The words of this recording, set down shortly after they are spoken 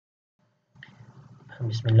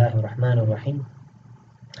بسم الله الرحمن الرحیم.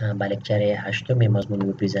 با لکچر هشتم مضمون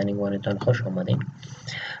وب دیزاینینگ وانتان خوش آمدین.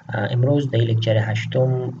 امروز در لکچر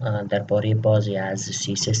هشتم درباره بازی از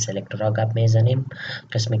CSS سلکتورها گپ میزنیم.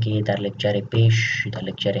 قسمی که در لکچر پیش در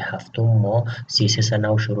لکچر هفتم ما CSS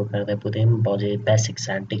نو شروع کرده بودیم، بازی بیسیک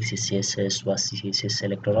سنتکس CSS و CSS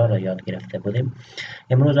سلکتورها را یاد گرفته بودیم.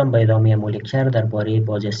 امروز هم به ادامه لکچر درباره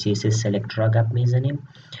بازی CSS سلکتورها گپ میزنیم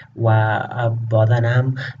و بعدا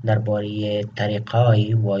هم درباره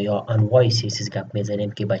طریقه‌ای و یا انواع CSS گپ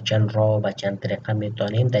میزنیم که به چند راه و چند طریقه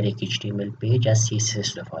میتونیم در یک HTML پیج از CSS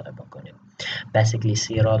استفاده بکنیم. basically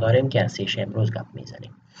 3 راه داریم که از سهش امروز گپ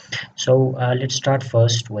میزنیم. So let's start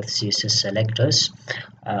first with CSS selectors.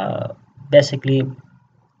 Basically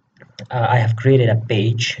I have created a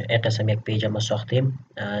page. قسم یک پیج ما ساختیم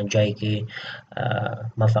جایی که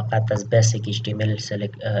ما فقط از basic HTML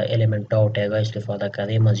element ها و tag ها استفاده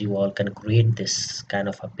کردیم. As you all can create this kind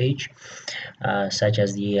of a page such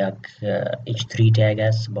as یک h3 tag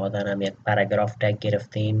است، بعدا هم یک paragraph tag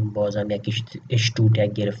گرفتیم، باز هم یک h2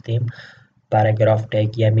 tag گرفتیم، paragraph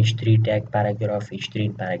tag یا h3 tag paragraph h3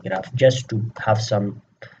 paragraph, just to have some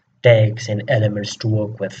tags and elements to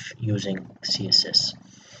work with using CSS.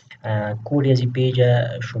 کود از این پیج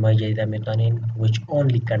شما جدیدا میتونین which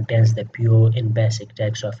only contains the pure and basic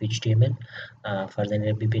tags of HTML. فرضاً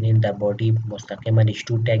ببینین در بادی مستقیما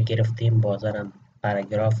h2 tag گرفتیم، بازار هم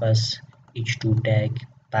paragraph است، h2 tag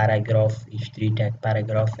paragraph h3 tag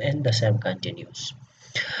paragraph and the same continues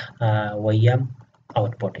و یم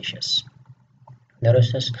outputش است.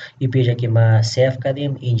 درست است. این پیج که ما سیو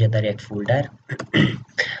کردیم اینجا در یک فولدر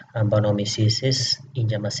با نام CSS،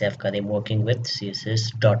 اینجا ما سیو کردیم working with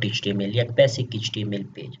css.html، یک basic HTML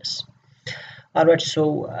پیج است. alright,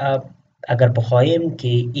 so اگر بخوایم که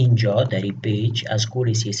اینجا در این پیج از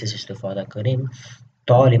کد CSS استفاده کنیم،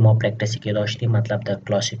 تا حال ما پرکتیسی که داشتیم، مطلب در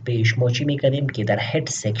کلاس پیش ما چی میکردیم که در هد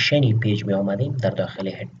سکشنی پیج می آمدیم در داخل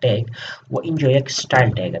هد تگ و اینجا یک ستایل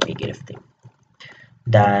تگ میگرفتیم.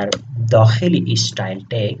 در داخل این ستایل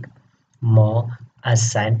تگ ما از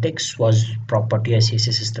سنتکس و از پراپرتی CSS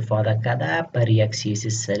استفاده کرده بر یک CSS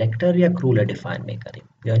سلکتر یک رول دیفاین میکنیم.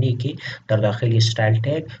 یعنی که در داخل style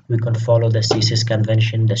tag we can follow the CSS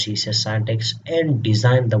convention, the CSS syntax and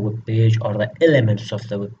design the web page or the elements of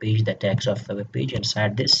the web page, the tags of the web page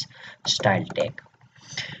inside this style tag.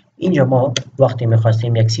 اینجا ما وقتی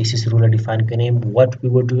میخواستیم یک CSS رول دیفاین کنیم what we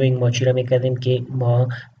were doing ما چی را میکردیم که ما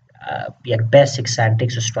یک بیسیک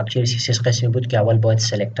سنتکس و استراکچر CSS قسمی بود که اول باید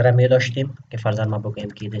سلکتر می داشتیم که فرضاً ما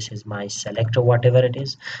بگیم که this is my selector whatever it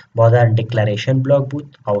is. بعد declaration block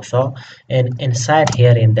بود قوسا and inside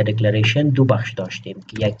here in the declaration دو بخش داشتیم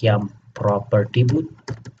که یکی هم property بود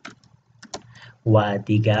و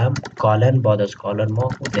دیگه هم کالن. بعد از کالن ما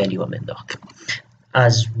value هم انداختیم.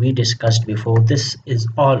 As we discussed before, this is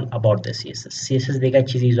all about the CSS دیگه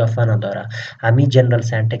چیزی اضافه نداره. همین جنرال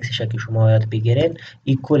سنتکسش که شما یاد بگیرید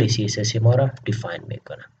ایکوال CSS ما را دیفاین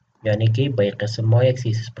میکنه. یعنی که با این قسم ما یک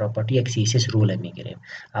CSS پراپرتی یک CSS رول میگیریم.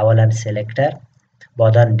 اولا سلکتر،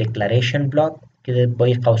 بعدا دیکلریشن بلاک که با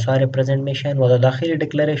این قوس‌ها ریپرزنت میشن و در داخل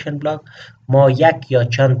دیکلریشن بلاک ما یک یا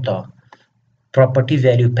چند تا property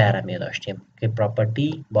value پیر می داشتیم که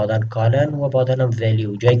property بعدا کالن و بعدا هم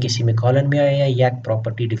value جایی که سیمی کالن می آید یک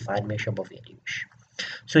property define میشه با valueش.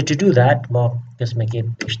 So to do that ما قسمی که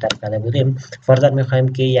بیشتر کرده بودیم فرضاً می خواهیم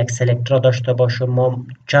که یک سلکتر داشته باشیم. ما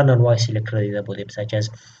چند انواع سلکتر دیده بودیم such as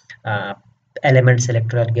element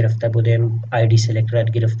سلکتر گرفته بودیم، ID سلکتر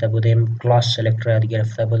گرفته بودیم، class سلکتر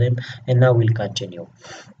گرفته بودیم and now we'll continue.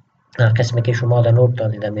 قسمی که شما در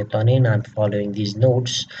نوت دیده میتونین and following these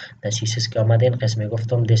notes در CSS که آمدین قسمی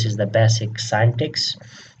گفتم this is the basic syntax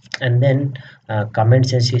and then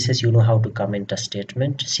comments in CSS you know how to comment a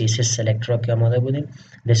statement. CSS selector که آمده بودیم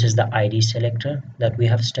this is the ID selector that we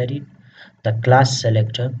have studied, the class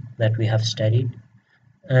selector that we have studied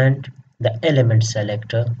and the element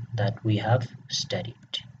selector that we have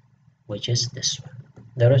studied which is this one.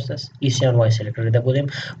 درست است. ایسی انواع سلکتر دیده بودیم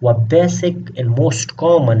و بیسیک and most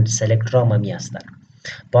common سلکتر هم همی هستن.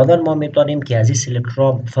 بعدا ما میتونیم که از این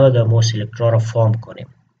سلکتر further ما سلکتر را فرم کنیم.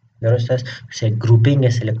 درست است. گروپینگ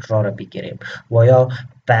سلکتر را بگیریم و یا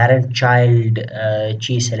parent child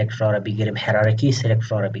چی سلکتر را بگیریم، hierarchy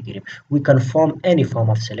سلکتر را بگیریم. We can form any form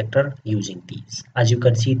of selector using these. As you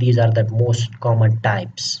can see these are the most common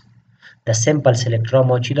types. The simple selector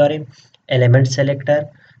ما چی داریم؟ element selector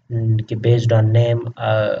که based on name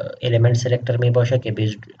element selector می باشه که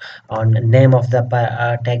based on name of the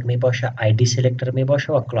tag می باشه، ID selector می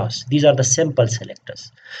باشه و class. These are the simple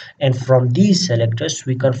selectors and from these selectors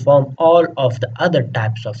we can form all of the other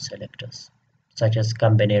types of selectors. such as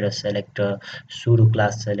combinator selector, pseudo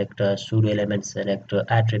class selector, pseudo element selector,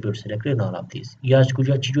 attribute selector and all of these. یا از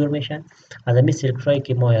کجا چی جور میشن؟ از همین سلکتورهایی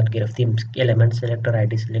که ما یاد گرفتیم element selector،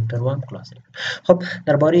 ID selector و هم class selector. خب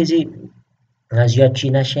درباره ایزی زیاد چی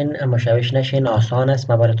نشین، مشوش نشین، آسان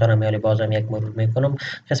است. من براتون میالی بازم یک مرور میکنم.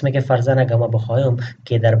 قسمی که فرضاً اگر ما بخوایم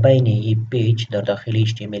که در بین این پیج در داخل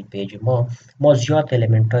HTML پیج ما زیاد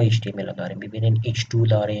الیمنت های HTML داریم. ببینین H2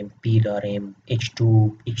 داریم، P داریم، H2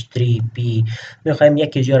 H3 P. میخوایم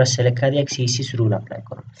یکی زیاد را سلکت کرد، یک CSS رول اپلای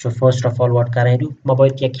کنم. سو فرست اف آل وارد کردن ما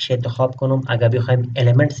باید یکیش انتخاب کنم. اگر بخوایم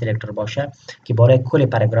element selector باشه که برای کل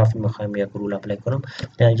پاراگراف میخوایم یک رول اپلای کنم،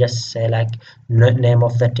 then just select name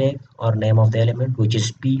of the tag or name of the element, which is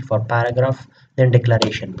P for paragraph, then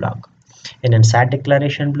declaration block. And inside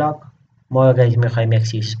declaration block ما اگر میخوایم یک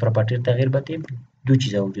CSS property تغییر بدیم، دو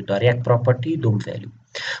چیز وجود داره، یک property، دوم value.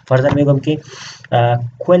 فرضاً میگم که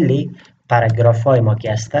کلی پاراگراف های ما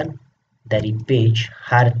که هستن در این پیج،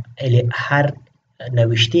 هر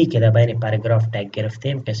نوشته که در بین پاراگراف تگ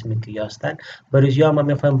گرفتیم قسمی که هستن، برای زیاد ما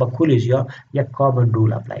میخوایم با کل زیاد یک کامن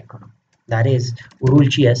رول اپلای کنم. that is رول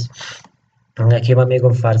چی است؟ که من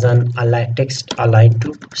میگم فرضاً text align to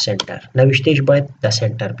center، نوشتهش باید در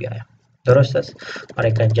سنتر بیاید. درست است؟ or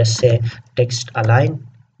I can just say text align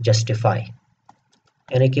justify،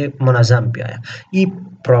 یعنی که منظم بیاید. این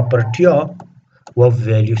پراپرتی ها و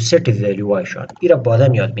ولیو ست ولیو هایشان این را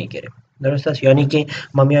بعدا یاد میگیریم. درست است؟ یعنی که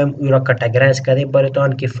ما میایم او را کاتگورایز کردیم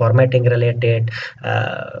براتون که فارمتینگ ریلیتد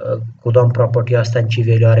کدام پراپرتی هستن، چی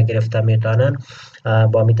ولیو ها را گرفته میتونن،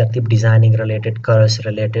 با می ترتیب دیزاینینگ ریلیتد، کارس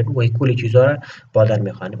ریلیتد و کلی چیزا را بعدا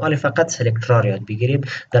میخوانیم. ولی فقط سلکتور یاد بگیریم.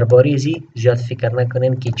 درباره ازی زیاد فکر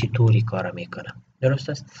نکنیم که چطوری کار میکنه. درست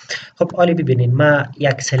است؟ خب حالا ببینید ما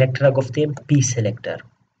یک سلکتور گفتیم پی سلکتور،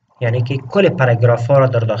 یعنی که کل پاراگراف ها را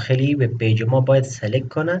در داخلی وب پیج ما باید سلکت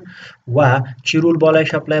کنه و چی رول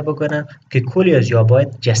بالایش اپلای بکنه که کلی از یا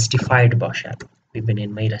باید جستیفاید باشد. ببینید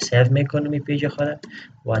من این را سیو میکنم این پیج خودم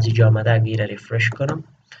و از اینجا آمده اگه این را ریفرش کنم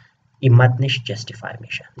این متنش جستیفای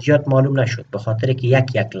میشه. زیاد معلوم نشد به خاطر که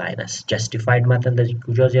یک لاین است. جستیفاید متن در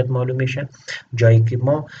کجا زیاد معلوم میشه؟ جایی که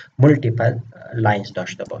ما مولتیپل لاینز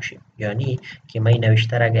داشته باشیم، یعنی که من این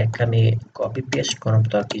نوشته را اگه کمی کاپی پیست کنم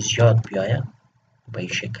تا که زیاد بیاید به این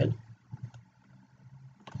شکل،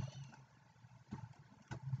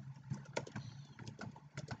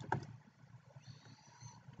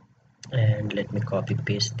 and let me copy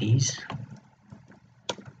paste these,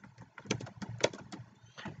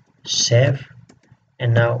 save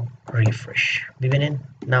and now refresh. ببینین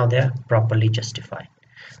now they are properly justified.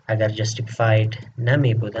 اگر justified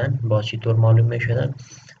نمی بودن با چطور معلوم می شدن؟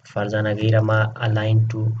 فرضاً اگر ما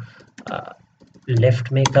align to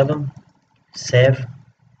left می کردم، save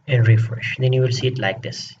and refresh, then you will see it like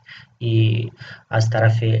this. از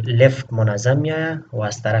طرف left منظم میآید و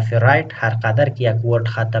از طرف right هر قدر که یک ورد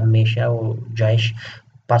ختم میشه و جایش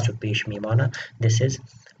پس و پیش میمانه. this is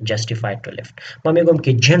justified to left. ما میگم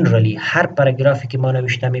که generally هر پاراگرافی که ما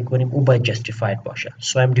نوشته میکنیم او باید justified باشه.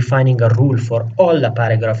 so I'm defining a rule for all the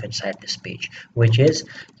paragraph inside this page, which is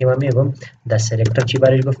که ما میگم در سلکتور چی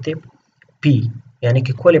برش گفتیم؟ P، یعنی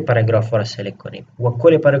که کل پاراگراف ها را سلکت کنیم و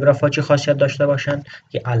کل پاراگراف ها چی خاصیت داشته باشن؟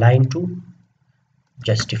 که align to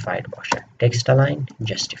justified باشه. text align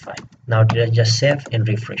justified. now just save and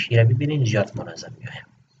refresh. این را ببینید زیاد منظم میآید.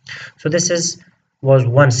 so this was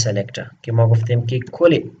one selector که ما گفتیم که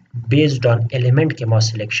کل based on element که ما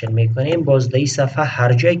سلکشن میکنیم باز در این صفحه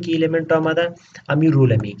هر جایی که element آمده همین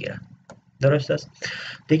رول میگیره. درست است؟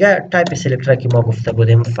 دیگه تایپ سلکتور که ما گفته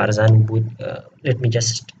بودیم فرضاً بود let me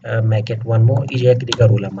just make it one more. اینجا یک دیگه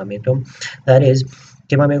رول ما میتونم that is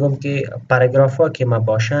که ما میگم که پاراگراف ها که ما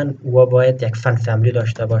باشن و باید یک فن فامیلی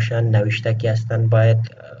داشته باشن، نوشته که هستن باید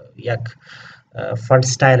یک font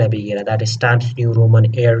style بگیره that is Times New Roman,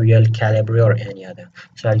 Arial, Calibri or any other.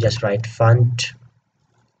 so I'll just write font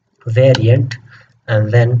variant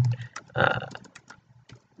and then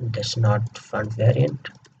that's not font variant,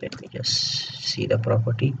 let me just see the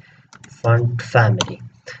property font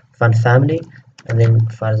family and then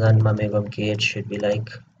فرضاً ما میگم که it should be like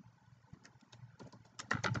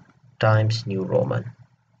Times New Roman.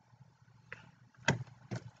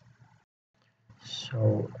 so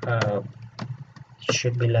it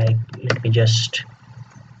should be like, let me just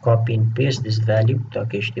copy and paste this value تا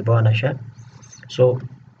که اشتباه نشه. so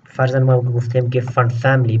فرضاً ما گفتیم که font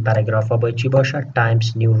family پاراگراف ها باید چی باشه؟ Times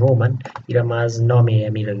New Roman. این را ما از نام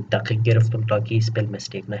امیر دقیق گرفتم تا که spell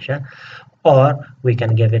mistake نشه. or we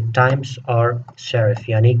can give it Times or serif،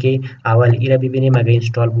 یعنی که اول این را ببینیم اگه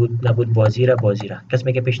اینستال بود نبود بازی را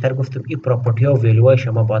قسمی که پیشتر گفتم این پراپرتی ها و ویلیو های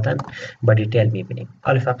شما بعداً با دیتیل میبینیم.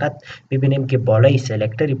 حالا فقط ببینیم که بالای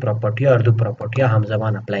سلکتر این پراپرتی ها دو پراپرتی ها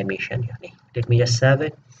همزمان اپلای میشن یا نه. Let me just save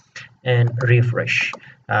it and refresh.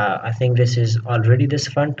 I think this is already this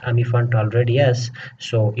font. Ami font already, yes.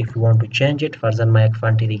 So if you want to change it, فرضاً ما یک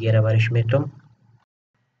فونت دیگه را برش میتونم.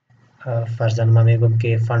 فرضاً ما میگم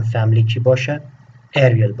که font family چی باشه؟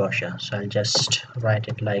 Arial باشه. So I'll just write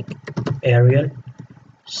it like Arial,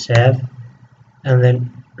 save, and then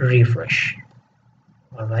refresh.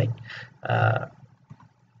 All right.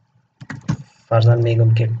 فرضاً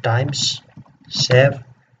میگم که times, save,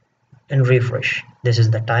 and refresh. This is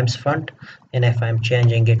the times font, and if I'm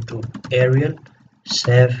changing it to Arial,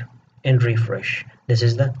 save and refresh, this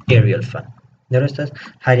is the Arial font. درست است؟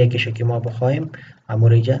 هر یکیش که ما بخوایم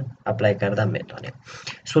اموریجا اپلای کردن میتونیم.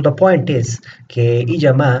 So the point is که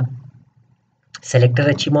اینجا ما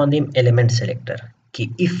سلکتر چی ماندیم؟ element selector که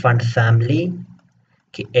این font family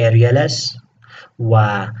که Arial است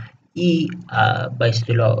و ای به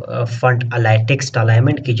اصطلاح فانت الی تکست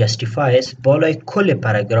الاینمنت که جستیفایز بالای کل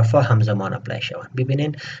پاراگراف ها همزمان اپلای شوند.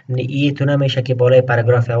 ببینین ای تو نمیشه که بالای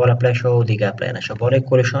پاراگراف اول اپلای شو و دیگه اپلای نشه، بالای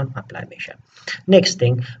کلشان اپلای میشه. next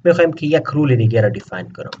thing میخوایم که یک رول دیگه را دیفاین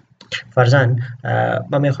کنم. فرضاً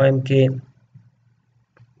ما میخوایم که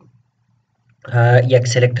یک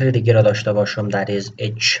سلکتر دیگه را داشته باشم that is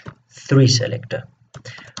H3 selector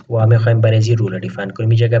و میخوایم برای این رول دیفاین کنیم.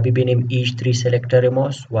 این جگه ببینیم H3 سلکتر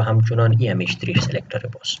ماست و همچنان ای هم H3 سلکتر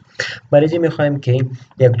ماست. برای این میخوایم که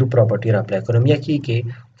یک دو پراپرتی را اپلای کنیم. یکی که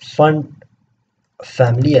font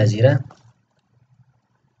family از ایره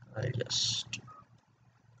I'll just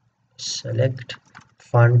select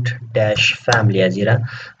font dash family از ایره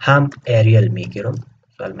هم Arial میگیرم.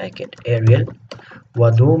 So I'll make it Arial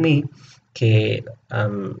و دومی که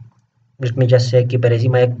let me just say कि برای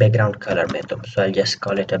ما یک background color میتونم. So I'll just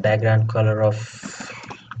call it a background color of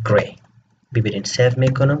gray. ببینید save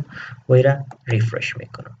میکنم و ایره refresh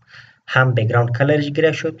میکنم. هم background colorش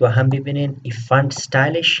گره شد و هم ببینید این font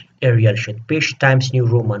stylish Arial شد. پیش times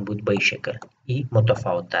new roman بود با این شکل. این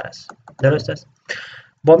متفاوت تر است. درست است؟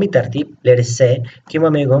 با می ترتیب let's say که ما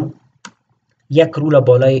میگم یک رول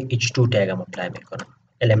بالای H2 tag هم اپلای میکنم.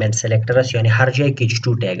 element selector است، یعنی هر جایی که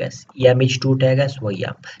H2 tag است یا H2 tag است و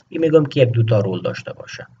یا این میگم که یک دوتا رول داشته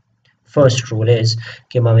باشه. first rule is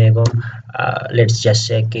که ما میگم let's just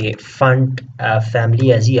say که font family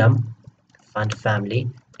از این font family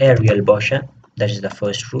Arial باشه. that is the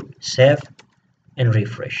first rule. save and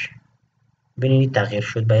refresh. ببینید تغییر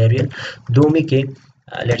شد به Arial. دومی که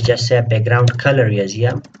let's just say background color از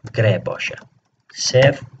این gray باشه.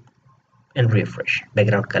 save and refresh.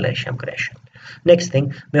 background colorش هم gray شد. next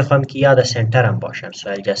thing میخوام که یاد سنتر هم باشن. so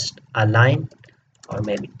I'll just align or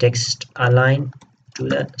maybe text align to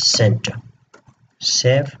the center.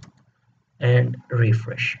 save and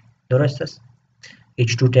refresh. درست است؟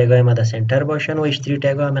 H2 tag های ما در سنتر باشن و H3 tag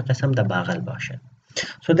های ما قسم در بغل باشن.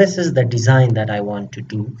 So this is the design that I want to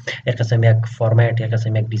do. یک قسم یک فرمت، یک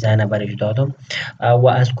قسم یک دیزاین برش دادم و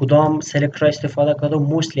از کدام سلکت را استفاده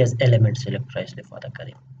کردم؟ mostly از element سلکت را استفاده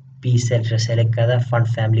کردیم. P select select کرده font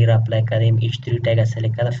family را اپلای کردیم. H3 tag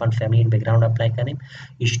select کرده font family in background اپلای کردیم.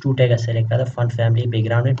 H2 tag select کرده font family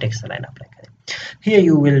background in text line اپلای کردیم. Here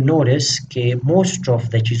you will notice که most of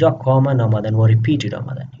the چیزا common آمدن و repeated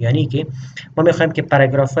آمدن. یعنی که ما میخوایم که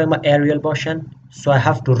پاراگراف های ما Arial باشن. So I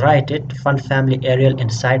have to write it font family Arial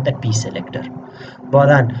inside the P selector.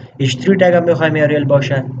 بعداً H3 tag هم میخوایم Arial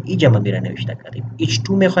باشه. اینجا ما میره نوشته کردیم. H2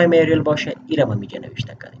 میخوایم Arial باشه. ایره ما میجا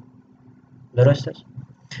نوشته کردیم. درست است؟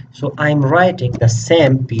 So I'm writing the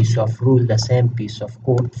same piece of rule, the same piece of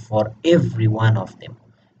code for every one of them.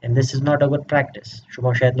 And this is not a good practice.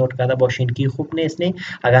 شما شاید نوت کرده باشین که خوب نیست. نه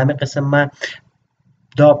اگر همه قسم ما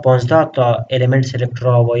 15 تا element selector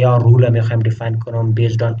و یا rule میخوایم define کنم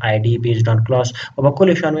based on ID, based on class و با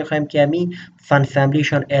کلشان میخوایم که همی font family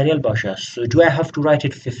شان Arial باشه. So do I have to write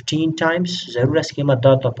it 15 times? ضرور است که ما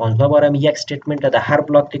 10 تا 15 بار همی یک statement در هر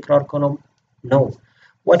بلاک تکرار کنم؟ No.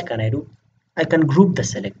 What can I do? I can group the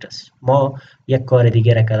selectors. ما یک کار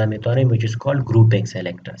دیگه را کده میتونیم which is called grouping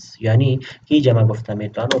selectors. یعنی اینجا ما گفته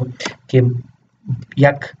میتونم که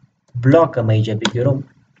یک بلاک ما اینجا بگیرم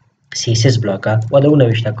CSS بلاک و دو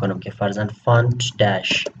نوشته کنم که فرضاً font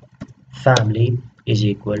dash family is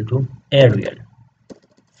equal to Arial.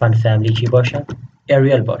 font family چی باشه؟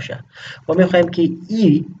 Arial باشه. و میخوایم که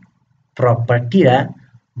این پراپرتی را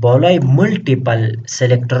بالای ملتیپل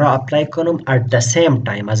سلکتر را اپلای کنم at the same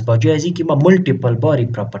time از باجه ازی که ما ملتیپل باری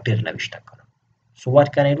پراپرتی را نوشته کنم. So what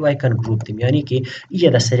can I do? I can group them. یعنی که اینجا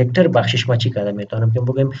در سلکتر بخشش ما چی کرده میتونم که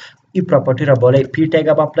بگیم این پراپرتی را بالای P tag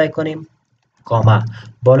هم اپلای کنیم کاما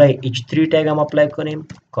بالای H3 tag هم اپلای کنیم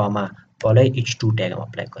کاما بالای H2 tag هم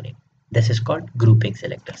اپلای کنیم. This is called grouping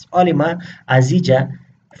selectors. حالی ما از اینجا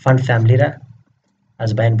font family را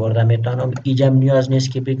از بین برده میتونم. اینجا نیاز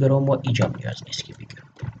نیست که بگیرم و اینجا نیاز نیست که بگیرم.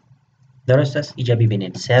 درست است. اینجا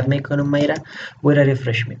ببینید سیو میکنم میره و را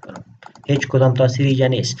ریفرش میکنم، هیچ کدام تاثیر اینجا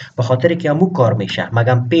نیست، به خاطر که همو کار میشه.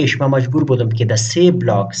 مگم پیش من مجبور بودم که در 3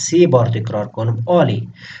 بلاک 3 بار تکرار کنم. عالی،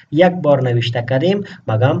 یک بار نوشته کردیم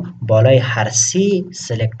مگم بالای هر 3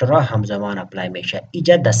 سلکترها همزمان اپلای میشه.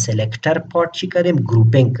 اینجا در سلکتر پارت چی کردیم؟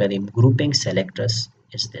 گروپینگ کردیم. گروپینگ سلکترز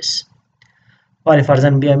is this. حالا فرضاً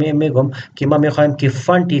بیام میگم که ما میخوایم که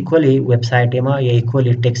فونت ایکولی وبسایت ما یا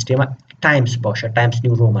ایکولی تکست ما تایمز باشه، تایمز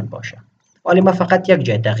نیو رومن باشه. حالا من فقط یک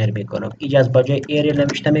جای تغییر میکنم. اینجا از بجای ایریل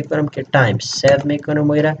نوشته میکنم که تایمز، سیو میکنم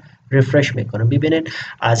و ایره ریفرش میکنم. ببینید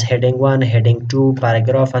از هدینگ 1 هدینگ 2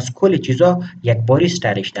 پاراگراف از کلی چیزا یک باری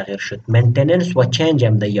استایلش تغییر شد. مینتیننس و چنج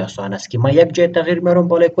هم در آسان است که ما یک جای تغییر میارم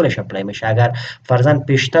بالای کلش اپلای میشه. اگر فرضاً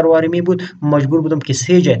پیشتر واری می بود مجبور بودم که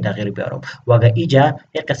 3 جای تغییر بیارم و اگر اینجا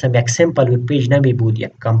یک قسم یک سیمپل وب پیج نمی بود،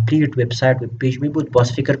 یک کامپلیت وبسایت وب پیج می بود،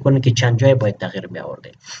 باز فکر کنید که چند جای باید تغییر می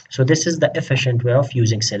آورده. So this is the efficient way of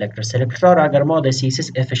using selector. selector را اگر ما در CSS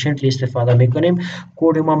efficiently استفاده میکنیم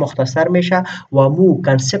کد ما مختصر میشه و مو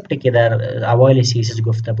کانسپتی که در اوایل CSS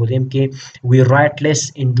گفته بودیم که we write less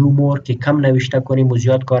and do more، که کم نوشته کنیم و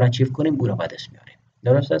زیاد کار اچیو کنیم، او را به دست میاریم.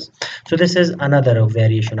 درست است. So this is another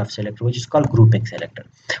variation of selector which is called grouping selector.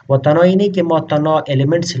 و تنها اینه که ما تنها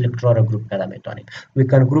element selector را گروپ کرده میتونیم. We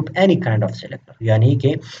can group any kind of selector. یعنی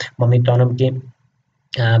که ما میتونم که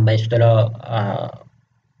به اصطلاح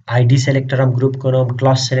ID selector هم گروپ کنم،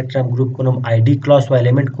 class selector هم گروپ کنم، ID class و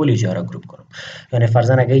element کلی جا را گروپ کنم. یعنی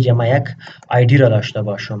فرضاً اگه اینجا ما یک ID را داشته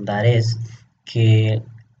باشم در از که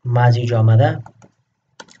ما از اینجا آمده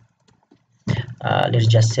let's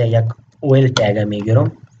just say یک OL tag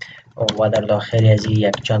میگیرم و در داخل از این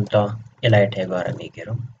یک چند تا li tag را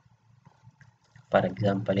میگیرم. for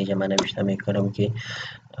example اینجا من نوشته میکنم که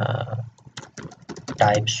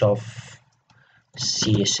types of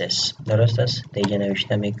CSS. درست است. دیگه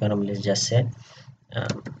نوشته میکنم let's just say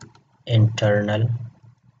internal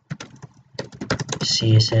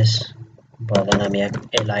CSS بعدم یک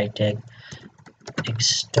li tag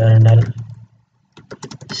external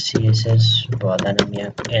CSS بعدم یک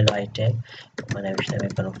li tag من نوشته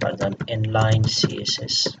میکنم فرضاً inline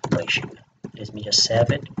CSS. به شکل let me just save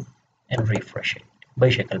it and refresh it. به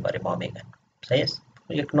شکل برای ما میگن. صحیح است.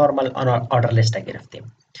 یک نورمال آردر لیست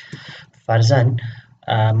گرفتیم. فرضاً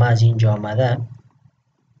ما از اینجا آمده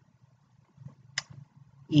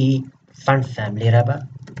این فونت فامیلی را به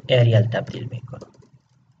ایریل تبدیل میکنم.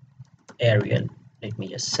 ایریل let me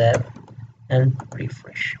just save and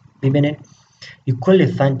refresh. ببینید این کل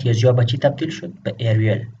فونت از یا به چی تبدیل شد؟ به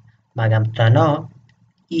ایریل. مگم تنها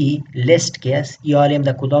ای لیست که است ای حالیم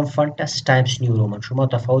در کدام فونت است؟ تایمز نیو رومن. شما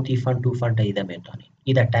تفاوتی فونت دو فونت ایده میتونید.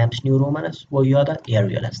 ای در تایمز نیو رومن است و یا در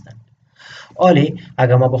ایریل هستند. حالی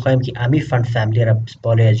اگر ما بخوایم که امی فونت فامیلی را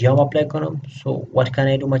بالای از یا اپلای کنم so what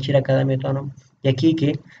can I do؟ ما چی را کردم میتونم؟ یکی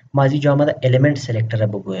که ما از اینجا آمده element selector را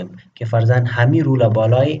بگویم که فرضاً همی رول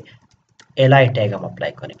بالای li tag هم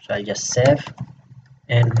اپلای کنیم. so I'll just save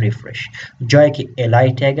and refresh. جایی که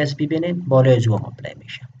li tag است ببینید بالای از هم اپلای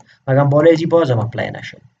میشه. مگم بالای ازی باز هم اپلای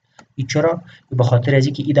نشد. ای چرا؟ به خاطر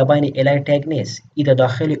ازی که ای در بین li tag نیست، ای در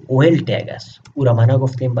داخل ol tag است. او را ما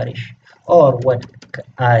نگفتیم برش. or what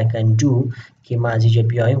I can do که ما از اینجا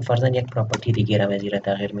بیایم فرضاً یک پراپرتی دیگه را از این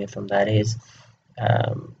تغییر میتونم در از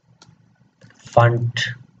font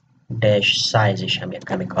dash sizeش هم یک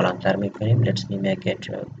کمی کلانتر میکنیم. let's me make it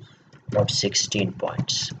about 16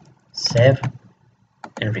 points. save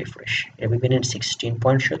and refresh. ببینید 16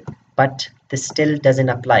 point شد but this still doesn't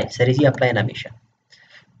apply. سریزی اپلای نمیشه.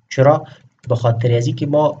 چرا؟ به خاطر ازی که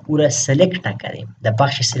ما او را سلکت نکردیم. در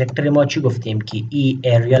بخش سلکتر ما چی گفتیم که ای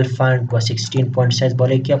ایریل فونت و 16 پوینت سایز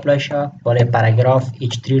بالای کی اپلای شد؟ بالای پاراگراف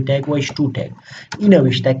h3 تگ و h2 تگ. این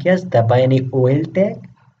نوشته کی است؟ در بین ol تگ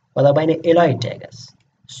و در بین li تگ است.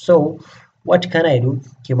 so what can I do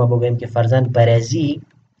که ما بگویم که فرضاً برازی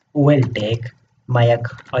ol تگ ما یک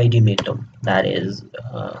ID میتونم that is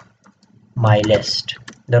my list.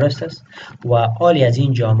 درست است. و حالی از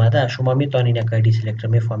اینجا آمده شما میتونید یک ID سلکتر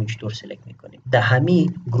میفهمید چطور سلکت میکنید. در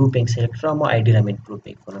همین گروپینگ سلکتر ما ID را گروپ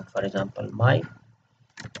میکنم. for example my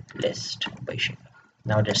list به شکل.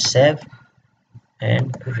 now just save and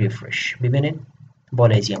refresh. ببینید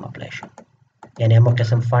بالای ازی هم اپلای شد. یعنی اما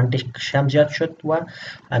قسم فونتش هم زیاد شد و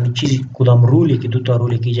همین چیزی کدام رولی که دو تا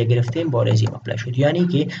رولی که اینجا گرفتیم بالای ازی هم اپلای شد. یعنی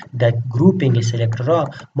که در گروپینگ سلکتر را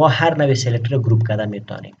ما هر نوع سلکتر گروپ کرده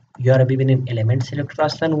میتونیم. یا را ببینیم element selector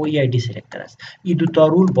هستن و ای ID selector است. این دو تا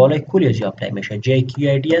رول بالای کلی از اپلای میشه. جای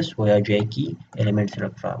کی ID است و یا جای کی element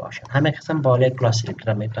selector باشه. همه قسم بالای کلاس selector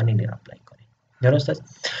میتونین این اپلای کنید. درست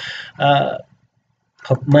است.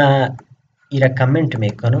 خب ما این را کامنت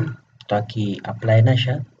میکنم تاکي اپلای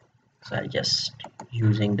نشه. So I'll just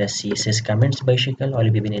using the CSS comments به شکل حالا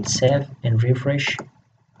ببینید save and refresh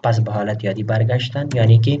پس به حالت یادی برگشتن،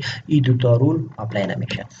 یعنی که این دو تا رول اپلای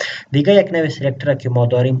نمیشه. دیگه یک نوع سلکتر که ما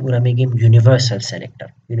داریم اون میگیم یونیورسال سلکتر.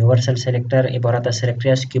 یونیورسال سلکتر عبارت از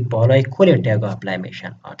سلکتری است که بالای کل تگ اپلای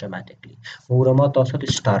میشن اتوماتیکلی و او رو ما توسط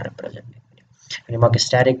استار رپرزنت میکنیم. یعنی ما که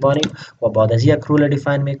استاتیک باریم و بعد از یک رول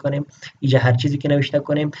دیفاین میکنیم، اینجا هر چیزی که نوشته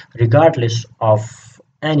کنیم regardless of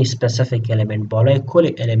any specific element بالای کل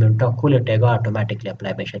element ها کل تگ ها automatically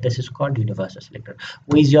apply میشه. This is called universal selector.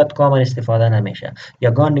 و زیاد کامن استفاده نمیشه.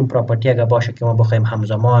 یگان این پراپرتی اگه باشه که ما بخوایم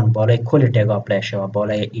همزمان بالای کل تگ ها اپلای شه و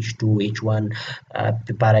بالای h2 h1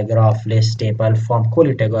 paragraph list table form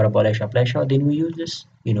کل تگ ها رو بالایش اپلای شه، then we use this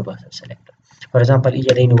universal selector. For example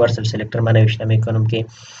اینجا universal selector من نوشته میکنم که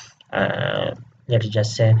let's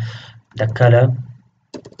just say the color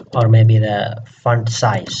or maybe the font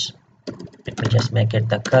size. Let me just make it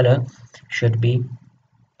the color should be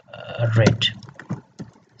red.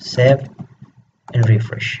 Save and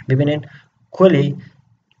refresh. ببینین کلی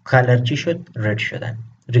کلر چی شد؟ رد شدن.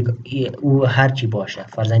 او هر چی باشه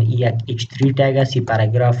فرضاً این یک h3 تگ است، این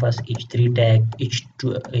پاراگراف است، h3 تگ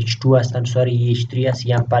h2 هستن، سوری h3 است،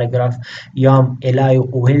 یا پاراگراف یا الای و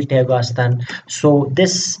اوهل تگ هستن. So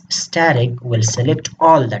this static will select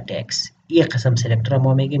all the tags. این قسم سلکتر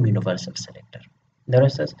ما میگیم یونیورسال سلکتر.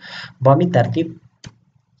 درست است؟ با می ترتیب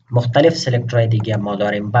مختلف سلکترهای دیگه ما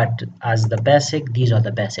داریم but as the basic these are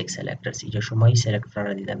the basic selectors. اینجا شما این سلکتر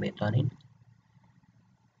را دیده میتونین.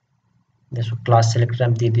 دسو کلاس سلکتر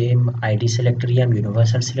هم دیدیم، ID سلکتری هم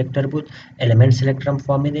یونیورسال سلکتر بود، element سلکتر هم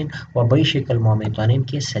فهمیدین و با این شکل ما میتونیم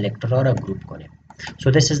که سلکترها را گروپ کنیم.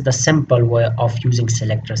 So this is the simple way of using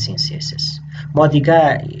selectors in CSS. ما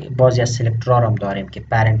دیگه بعضی از سلکترها هم داریم که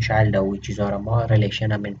parent child و چیزها را ما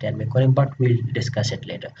ریلیشن هم maintain میکنیم but we'll discuss it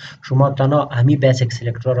later. شما تنها همین بیسیک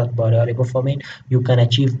سلکترها را بالای بفهمین you can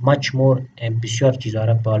achieve much more. بسیار چیزها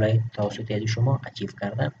را بالای توسط شما اچیو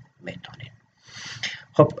کردن میتونید.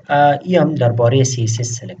 خب این هم درباره CSS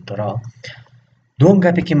سلکتورها. دوم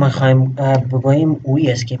گپی که ما خواهیم بگوییم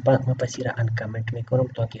اوی است که ما پس را انکامنت میکنم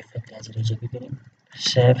تا که افکت از اینجا ببینیم.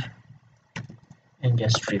 save and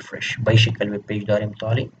just refresh. با این شکل وب پیج داریم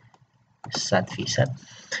تالی 100%.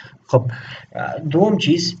 خب دوم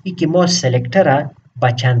چیز ای که ما سلکتر را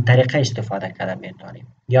با چند طریقه استفاده کرده میتونیم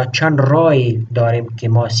یا چند راهی داریم که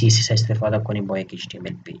ما CSS استفاده کنیم با یک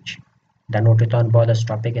HTML پیج. در نوتتان بعد از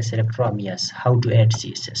تاپیک سلکتر می است how to add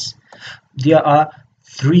CSS. There are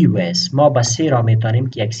three ways. ما با سه راه میتونیم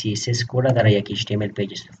که یک CSS کد در یک HTML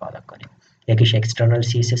پیج استفاده کنیم. یکیش external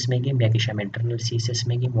CSS میگیم، یکیش هم internal CSS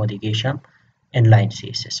میگیم و دیگه‌ش هم inline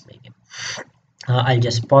CSS میگیم. I'll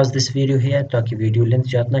just pause this video here تا که ویدیو لنت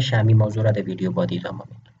زیاد نشه، همین موضوع را در ویدیو بعدی ادامه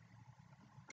میدم.